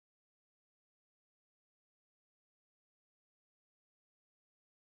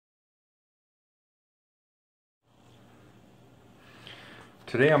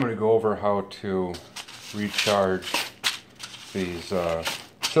Today I'm going to go over how to recharge these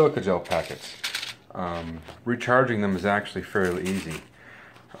silica gel packets. Recharging them is actually fairly easy.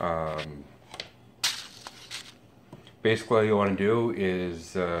 Basically all you want to do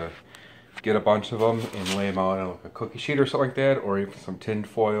is get a bunch of them and lay them out on like a cookie sheet or something like that, or even some tin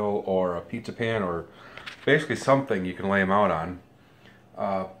foil or a pizza pan, or basically something you can lay them out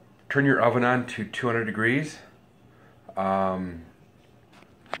on. Turn your oven on to 200 degrees.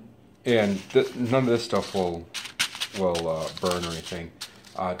 And none of this stuff will burn or anything.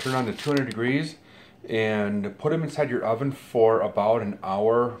 Turn on to 200 degrees and put them inside your oven for about an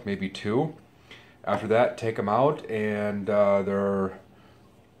hour, maybe two. After that, take them out and they're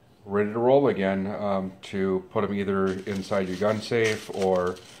ready to roll again, to put them either inside your gun safe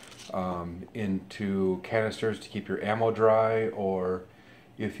or into canisters to keep your ammo dry, or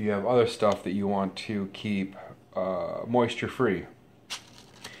if you have other stuff that you want to keep moisture free.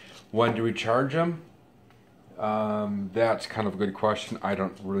 When to recharge them? That's kind of a good question. I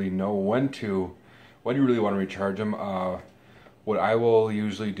don't really know when you really want to recharge them. What I will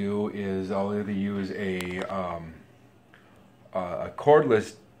usually do is I'll either use a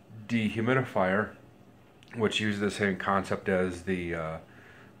cordless dehumidifier, which uses the same concept as the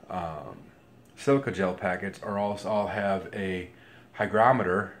silica gel packets, or else I'll have a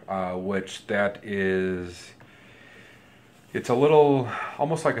hygrometer, which that is, it's a little,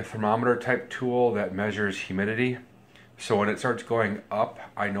 almost like a thermometer type tool that measures humidity. So when it starts going up,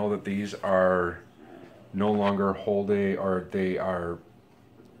 I know that these are no longer holding, or they are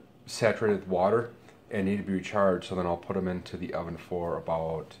saturated with water and need to be recharged. So then I'll put them into the oven for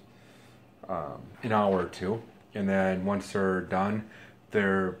about an hour or two. And then once they're done,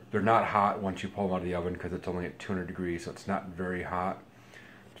 they're not hot once you pull them out of the oven, because it's only at 200 degrees, so it's not very hot.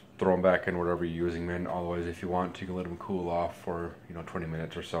 Throw them back in whatever you're using them in. Otherwise, if you want to, you can let them cool off for 20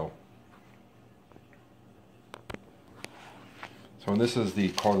 minutes or so. So this is the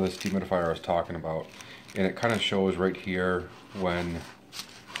cordless dehumidifier I was talking about, and it kind of shows right here when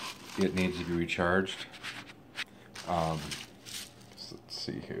it needs to be recharged. So let's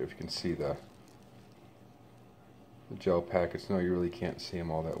see here if you can see the gel packets. No, you really can't see them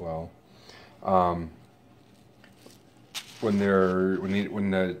all that well. When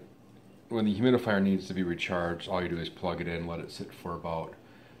the humidifier needs to be recharged, all you do is plug it in, let it sit for about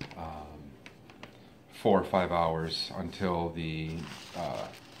 4 or 5 hours until the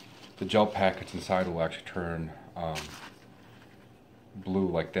gel packets inside will actually turn blue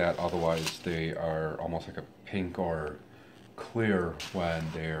like that. Otherwise, they are almost like a pink or clear when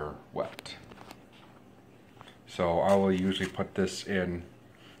they're wet. So I will usually put this in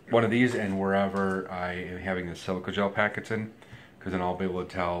one of these and wherever I am having the silica gel packets in, because then I'll be able to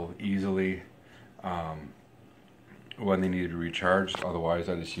tell easily when they need to be recharged. Otherwise,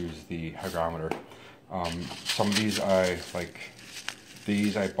 I just use the hygrometer. Some of these I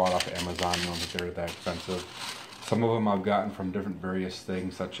bought off Amazon. I don't think they're that expensive. Some of them I've gotten from different various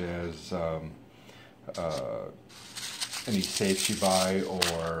things, such as any safes you buy,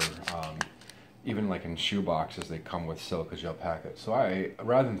 or even like in shoe boxes, they come with silica gel packets. So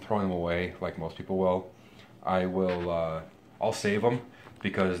rather than throwing them away like most people will, I'll save them,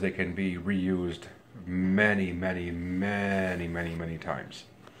 because they can be reused many times.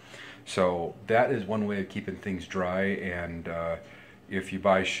 So that is one way of keeping things dry. And if you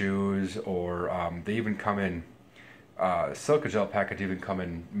buy shoes, or they even come in silica gel packets, even come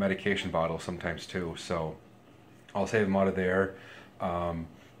in medication bottles sometimes too. So I'll save them out of there.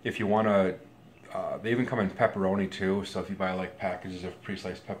 If you want to, they even come in pepperoni too. So if you buy like packages of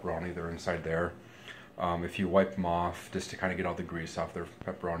pre-sliced pepperoni, they're inside there. If you wipe them off just to kind of get all the grease off their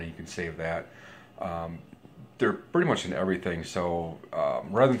pepperoni, you can save that. They're pretty much in everything. So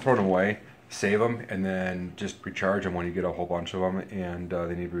rather than throwing them away, save them and then just recharge them when you get a whole bunch of them and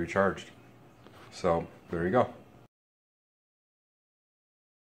they need to be recharged. So there you go.